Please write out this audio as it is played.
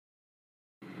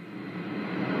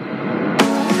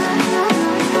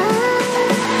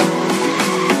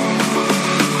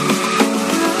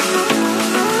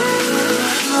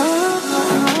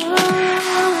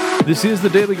This is the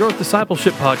Daily Growth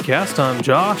Discipleship Podcast. I'm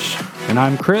Josh. And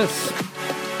I'm Chris.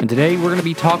 And today we're going to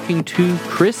be talking to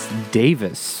Chris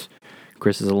Davis.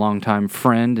 Chris is a longtime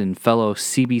friend and fellow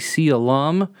CBC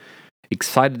alum.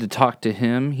 Excited to talk to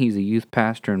him. He's a youth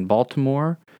pastor in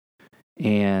Baltimore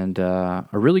and a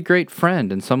really great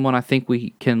friend and someone I think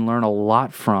we can learn a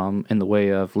lot from in the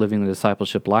way of living the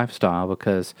discipleship lifestyle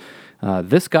because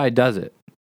this guy does it.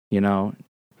 You know,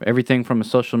 everything from a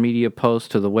social media post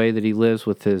to the way that he lives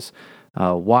with his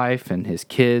wife and his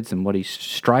kids and what he's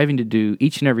striving to do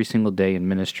each and every single day in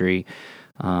ministry.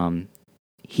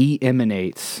 He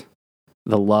emanates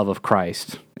the love of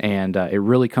Christ, and it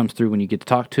really comes through when you get to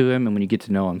talk to him and when you get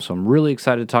to know him. So I'm really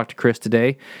excited to talk to Chris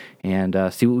today and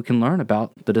see what we can learn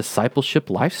about the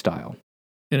discipleship lifestyle.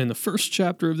 And in the first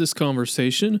chapter of this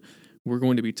conversation, we're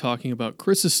going to be talking about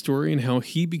Chris's story and how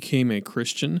he became a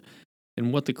Christian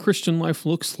and what the Christian life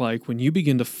looks like when you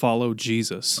begin to follow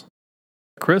Jesus.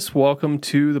 Chris, welcome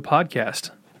to the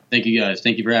podcast. Thank you, guys.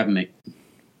 Thank you for having me.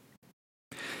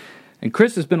 And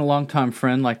Chris has been a longtime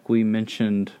friend, like we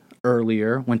mentioned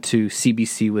earlier. Went to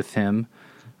CBC with him.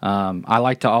 I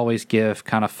like to always give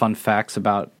kind of fun facts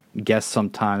about guests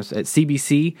sometimes. At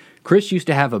CBC, Chris used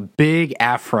to have a big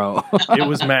afro. It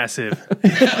was massive.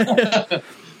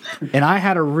 And I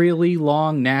had a really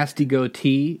long, nasty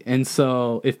goatee, and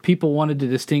so if people wanted to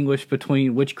distinguish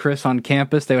between which Chris on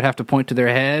campus, they would have to point to their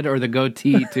head or the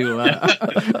goatee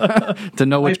to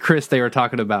know which Chris they were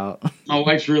talking about. My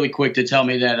wife's really quick to tell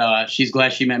me that she's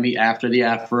glad she met me after the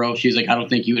afro. She's like, I don't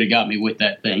think you would have got me with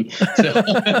that thing. So,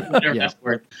 whatever that's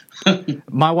worth.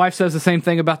 My wife says the same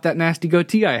thing about that nasty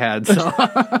goatee I had. So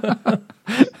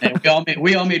and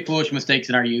we all made foolish mistakes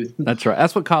in our youth. That's right.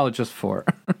 That's what college is for.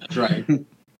 That's right.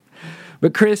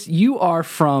 But Chris, you are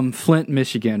from Flint,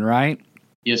 Michigan, right?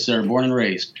 Yes, sir. Born and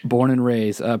raised. Born and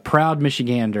raised. A proud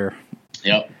Michigander.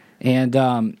 Yep. And,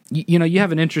 you know, you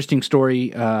have an interesting story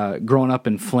growing up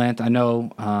in Flint. I know,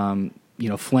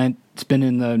 Flint's been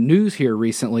in the news here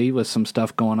recently with some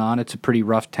stuff going on. It's a pretty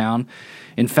rough town.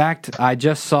 In fact, I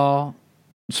just saw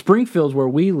Springfield, where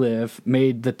we live,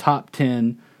 made the top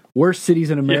 10 worst cities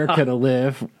in America to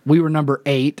live. We were number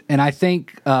 8, and I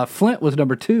think Flint was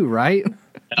number 2, right?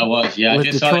 I was, yeah.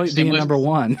 With Detroit being number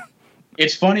 1.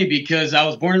 It's funny because I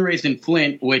was born and raised in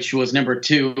Flint, which was number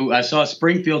 2. I saw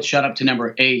Springfield shot up to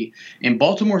number 8, and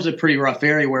Baltimore's a pretty rough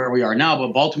area where we are now.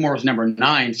 But Baltimore was number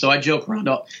 9, so I joke around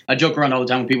all the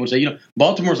time when people say,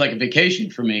 Baltimore's like a vacation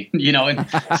for me, and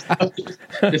so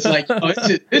it's like,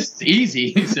 this is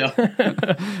easy. So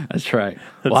that's right.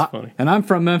 That's funny. And I'm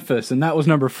from Memphis, and that was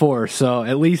number 4. So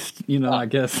at least I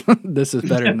guess this is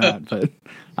better than that, but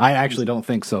I actually don't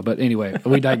think so. But anyway,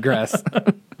 we digress.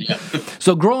 Yeah.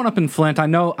 So growing up in Flint, I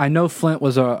know Flint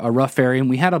was a rough area, and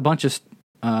we had a bunch of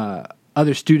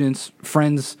other students,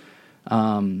 friends,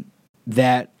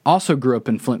 that also grew up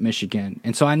in Flint, Michigan.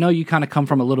 And so I know you kind of come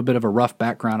from a little bit of a rough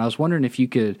background. I was wondering if you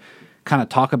could kind of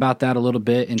talk about that a little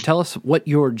bit and tell us what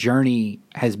your journey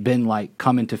has been like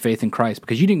coming to faith in Christ,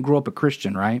 because you didn't grow up a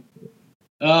Christian, right?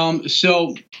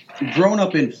 So growing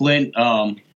up in Flint,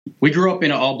 we grew up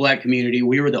in an all-black community.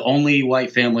 We were the only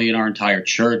white family in our entire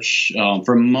church.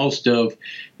 For most of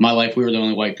my life, we were the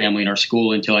only white family in our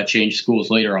school until I changed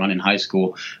schools later on in high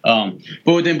school. But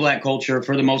within black culture,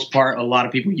 for the most part, a lot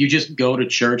of people, you just go to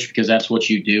church because that's what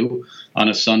you do on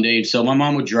a Sunday. And so my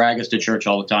mom would drag us to church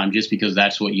all the time just because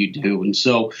that's what you do. And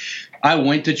so I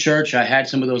went to church. I had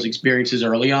some of those experiences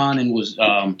early on and was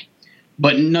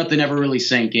but nothing ever really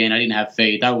sank in. I didn't have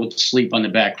faith. I would sleep on the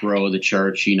back row of the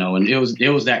church, and it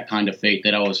was that kind of faith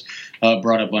that I was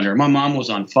brought up under. My mom was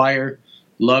on fire,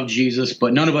 loved Jesus,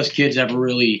 but none of us kids ever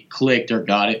really clicked or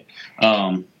got it.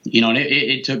 And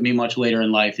it took me much later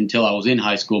in life until I was in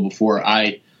high school before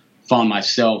I found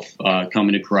myself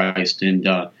coming to Christ. And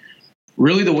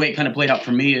really the way it kind of played out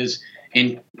for me is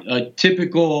in a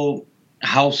typical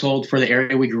household for the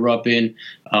area we grew up in.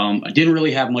 I didn't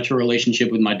really have much of a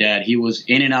relationship with my dad. He was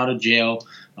in and out of jail,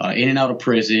 in and out of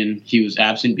prison. He was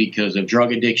absent because of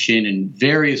drug addiction and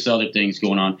various other things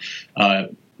going on.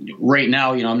 Right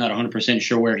now, I'm not 100%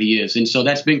 sure where he is. And so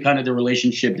that's been kind of the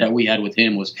relationship that we had with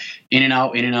him, was in and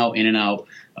out, in and out, in and out.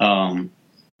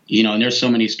 And there's so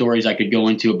many stories I could go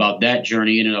into about that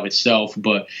journey in and of itself.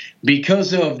 But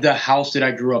because of the house that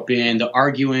I grew up in, the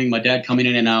arguing, my dad coming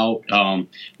in and out,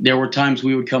 there were times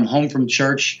we would come home from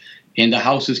church and the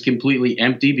house is completely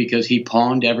empty because he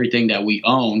pawned everything that we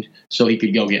owned so he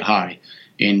could go get high.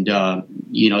 And,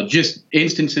 just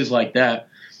instances like that.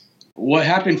 What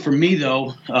happened for me,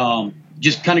 though,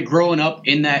 just kind of growing up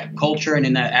in that culture and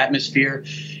in that atmosphere,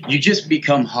 you just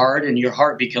become hard and your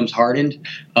heart becomes hardened.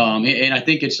 And I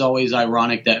think it's always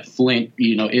ironic that Flint,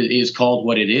 is called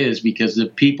what it is, because the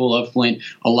people of Flint,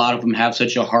 a lot of them have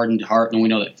such a hardened heart, and we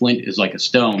know that Flint is like a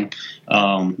stone,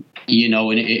 and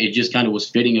it just kind of was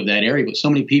fitting of that area. But so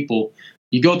many people,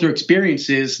 you go through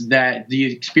experiences that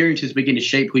the experiences begin to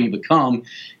shape who you become.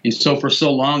 And so for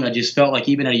so long, I just felt like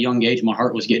even at a young age, my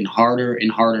heart was getting harder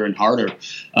and harder and harder.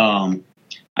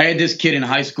 I had this kid in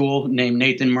high school named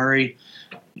Nathan Murray.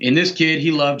 And this kid,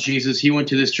 he loved Jesus. He went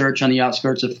to this church on the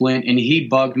outskirts of Flint, and he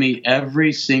bugged me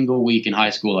every single week in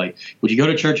high school. Like, would you go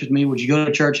to church with me? Would you go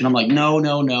to church? And I'm like,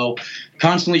 no.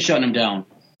 Constantly shutting him down.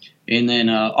 And then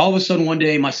all of a sudden one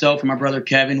day, myself and my brother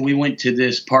Kevin, we went to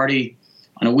this party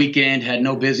on a weekend, had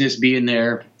no business being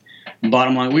there.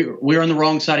 Bottom line, we were on the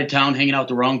wrong side of town, hanging out with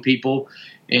the wrong people.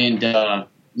 And,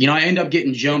 I ended up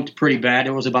getting jumped pretty bad.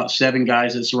 There was about 7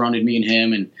 guys that surrounded me and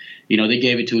him, and, they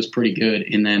gave it to us pretty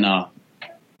good. And then I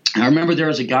remember there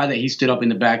was a guy that he stood up in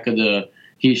the bed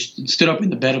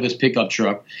of his pickup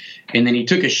truck, and then he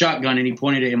took a shotgun and he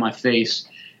pointed it in my face.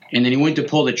 And then he went to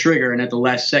pull the trigger, and at the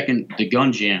last second, the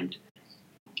gun jammed.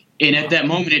 And at that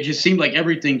moment, it just seemed like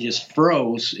everything just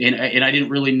froze, and I didn't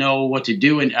really know what to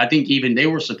do. And I think even they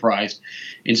were surprised.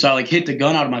 And so I hit the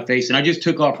gun out of my face, and I just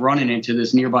took off running into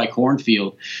this nearby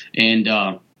cornfield. And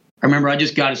I remember I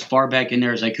just got as far back in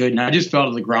there as I could, and I just fell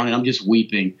to the ground, and I'm just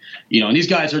weeping. And these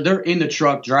guys they're in the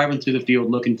truck driving through the field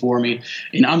looking for me,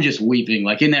 and I'm just weeping.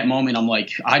 Like in that moment, I'm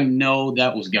like, I know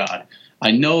that was God.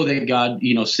 I know that God,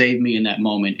 saved me in that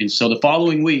moment. And so the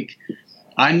following week,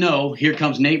 I know here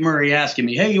comes Nate Murray asking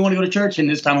me, hey, you want to go to church? And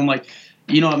this time I'm like,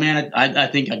 you know what, man, I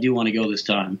think I do want to go this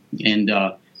time. And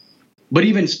but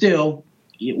even still,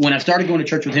 when I started going to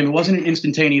church with him, it wasn't an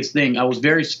instantaneous thing. I was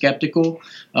very skeptical.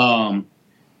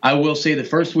 I will say the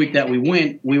first week that we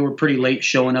went, we were pretty late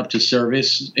showing up to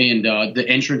service, and the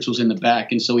entrance was in the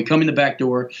back. And so we come in the back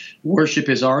door, worship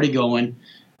is already going.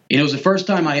 And it was the first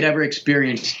time I had ever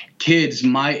experienced kids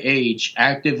my age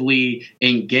actively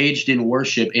engaged in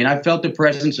worship. And I felt the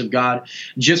presence of God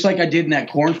just like I did in that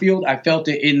cornfield. I felt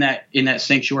it in that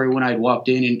sanctuary when I walked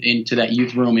into that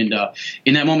youth room. And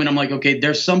in that moment, I'm like, okay,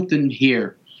 there's something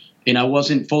here. And I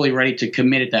wasn't fully ready to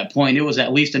commit at that point. It was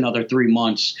at least another 3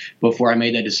 months before I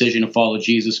made that decision to follow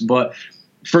Jesus. But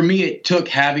for me, it took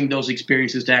having those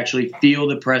experiences to actually feel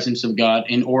the presence of God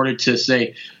in order to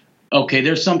say, okay,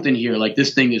 there's something here. Like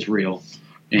this thing is real.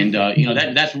 And,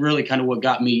 that's really kind of what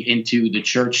got me into the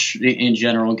church in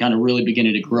general and kind of really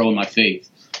beginning to grow in my faith.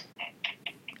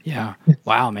 Yeah.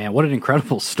 Wow, man. What an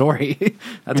incredible story.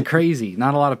 That's crazy.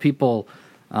 Not a lot of people,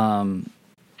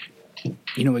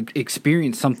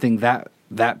 experience something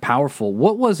that powerful.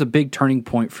 What was a big turning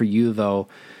point for you, though?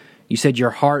 You said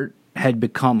your heart had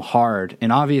become hard,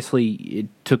 and obviously it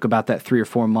took about that 3 or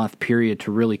 4 month period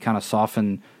to really kind of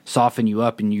soften you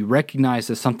up, and you recognized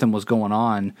that something was going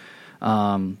on.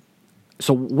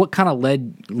 So what kind of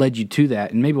led you to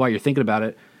that? And maybe while you're thinking about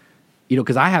it,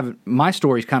 because my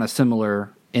story is kind of similar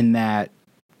in that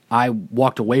I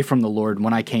walked away from the Lord.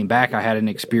 When I came back, I had an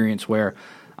experience where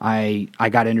I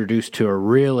got introduced to a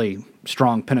really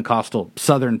strong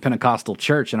Southern Pentecostal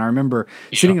church. And I remember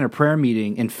sitting in a prayer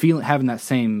meeting and having that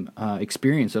same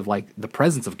experience of like, the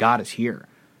presence of God is here.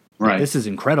 Right. This is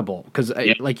incredible. Because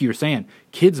like you were saying,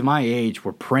 kids my age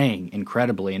were praying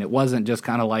incredibly. And it wasn't just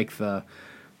kind of like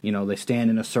they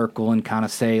stand in a circle and kind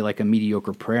of say like a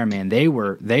mediocre prayer, man. They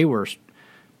were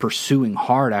pursuing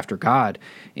hard after God.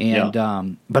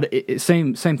 And, but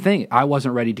same thing. I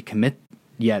wasn't ready to commit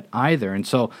yet either. And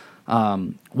so,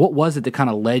 what was it that kind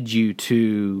of led you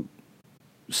to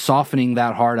softening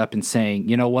that heart up and saying,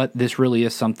 you know what, this really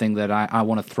is something that I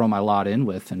want to throw my lot in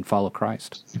with and follow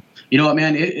Christ? You know what,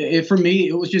 man, for me,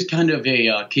 it was just kind of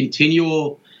a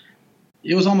continual,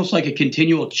 it was almost like a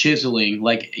continual chiseling.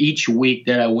 Like each week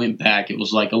that I went back, it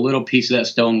was like a little piece of that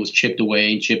stone was chipped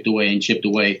away and chipped away and chipped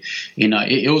away. And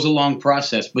it was a long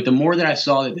process. But the more that I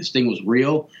saw that this thing was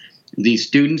real, the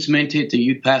students meant it. The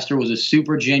youth pastor was a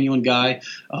super genuine guy.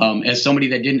 As somebody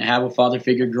that didn't have a father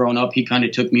figure growing up, he kind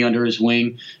of took me under his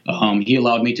wing. He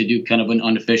allowed me to do kind of an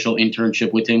unofficial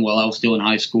internship with him while I was still in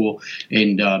high school.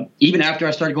 And even after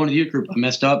I started going to the youth group, I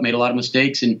messed up, made a lot of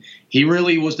mistakes. And he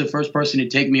really was the first person to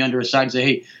take me under his side and say,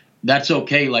 hey, that's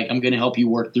okay. Like, I'm going to help you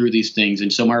work through these things.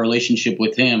 And so my relationship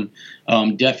with him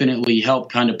definitely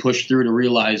helped kind of push through to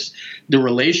realize the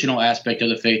relational aspect of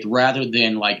the faith rather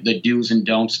than like the do's and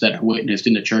don'ts that I witnessed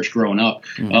in the church growing up.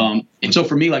 Mm-hmm. And so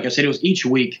for me, like I said, it was each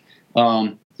week.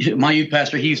 My youth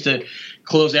pastor, he used to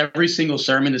close every single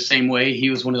sermon the same way.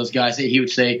 He was one of those guys that he would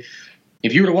say,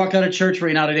 if you were to walk out of church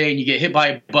right now today and you get hit by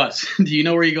a bus, do you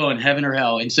know where you're going, heaven or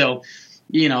hell? And so,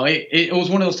 it was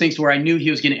one of those things where I knew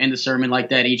he was going to end the sermon like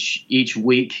that each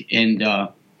week. And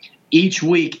each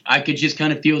week I could just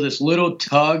kind of feel this little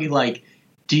tug, like,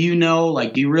 do you know?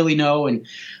 Like, do you really know? And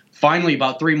finally,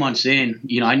 about 3 months in,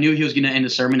 I knew he was going to end the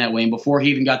sermon that way. And before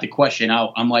he even got the question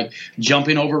out, I'm like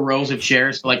jumping over rows of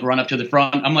chairs to like run up to the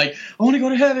front. I'm like, I want to go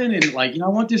to heaven. And like, I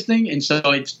want this thing. And so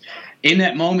it's in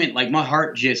that moment, like my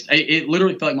heart it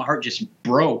literally felt like my heart just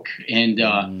broke.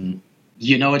 And,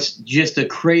 it's just a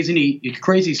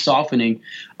crazy softening.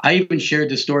 I even shared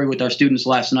this story with our students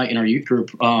last night in our youth group.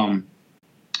 I'm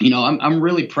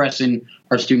really pressing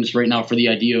our students right now for the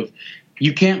idea of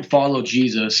you can't follow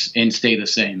Jesus and stay the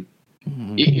same.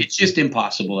 Mm-hmm. It's just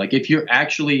impossible. Like if you're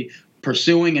actually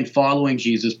pursuing and following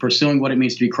Jesus, pursuing what it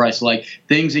means to be Christ-like,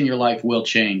 things in your life will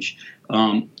change.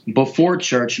 Before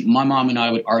church, my mom and I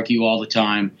would argue all the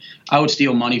time. I would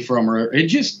steal money from her.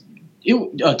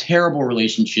 A terrible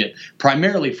relationship,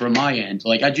 primarily from my end.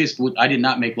 Like I did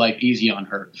not make life easy on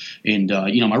her. And,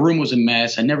 my room was a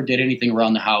mess. I never did anything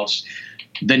around the house.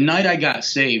 The night I got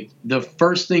saved, the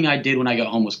first thing I did when I got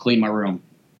home was clean my room.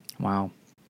 Wow.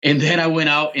 And then I went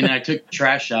out and I took the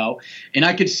trash out and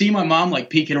I could see my mom like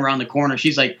peeking around the corner.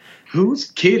 She's like, whose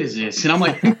kid is this? And I'm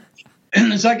like,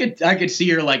 and so I could see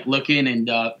her like looking and,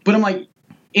 but I'm like,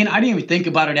 and I didn't even think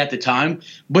about it at the time,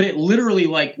 but it literally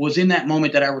like was in that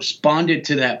moment that I responded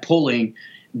to that pulling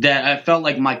that I felt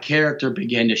like my character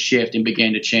began to shift and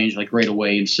began to change like right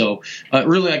away. And so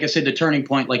really, like I said, the turning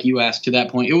point, like you asked to that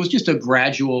point, it was just a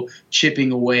gradual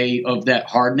chipping away of that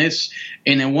hardness.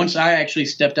 And then once I actually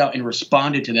stepped out and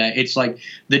responded to that, it's like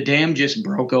the dam just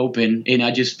broke open and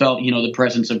I just felt, the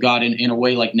presence of God in a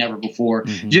way like never before.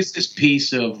 Mm-hmm. Just this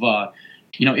piece of,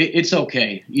 it's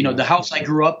okay. The house I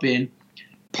grew up in,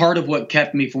 part of what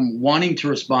kept me from wanting to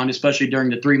respond, especially during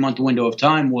the 3-month window of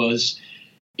time, was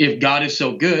if God is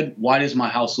so good, why does my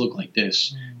house look like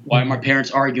this? Why are my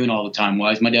parents arguing all the time?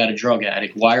 Why is my dad a drug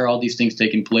addict? Why are all these things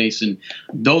taking place? And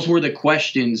those were the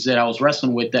questions that I was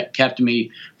wrestling with that kept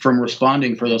me from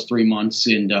responding for those 3 months.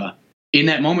 And in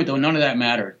that moment, though, none of that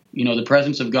mattered. The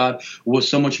presence of God was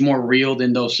so much more real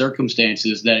than those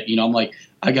circumstances that, I'm like,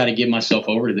 I got to give myself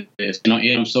over to this. And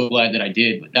I'm so glad that I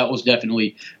did. But that was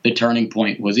definitely the turning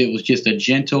point. It was just a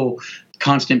gentle,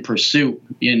 constant pursuit.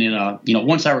 And,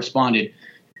 once I responded,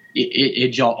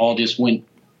 it all just went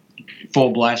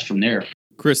full blast from there.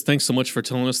 Chris, thanks so much for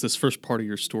telling us this first part of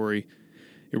your story.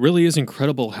 It really is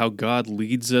incredible how God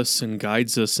leads us and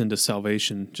guides us into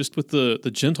salvation, just with the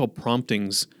gentle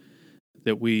promptings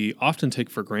that we often take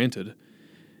for granted.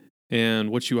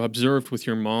 And what you observed with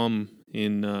your mom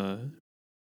in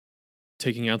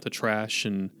taking out the trash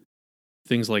and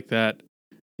things like that,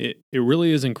 it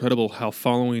really is incredible how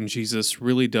following Jesus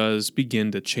really does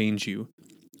begin to change you.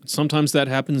 Sometimes that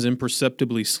happens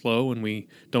imperceptibly slow and we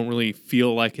don't really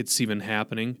feel like it's even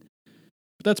happening.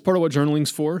 But that's part of what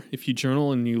journaling's for. If you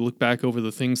journal and you look back over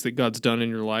the things that God's done in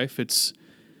your life, it's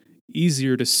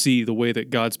easier to see the way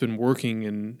that God's been working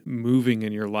and moving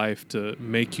in your life to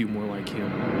make you more like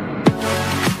Him.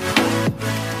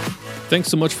 Thanks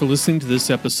so much for listening to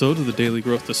this episode of the Daily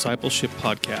Growth Discipleship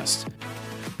Podcast.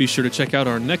 Be sure to check out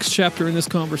our next chapter in this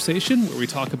conversation where we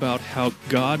talk about how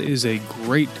God is a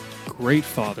great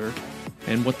Father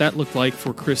and what that looked like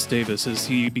for Chris Davis as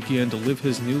he began to live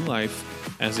his new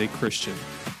life as a Christian.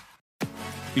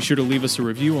 Be sure to leave us a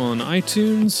review on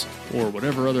iTunes or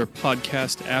whatever other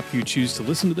podcast app you choose to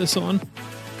listen to this on,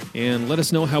 and let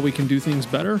us know how we can do things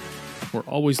better. We're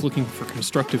always looking for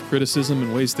constructive criticism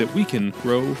and ways that we can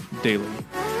grow daily.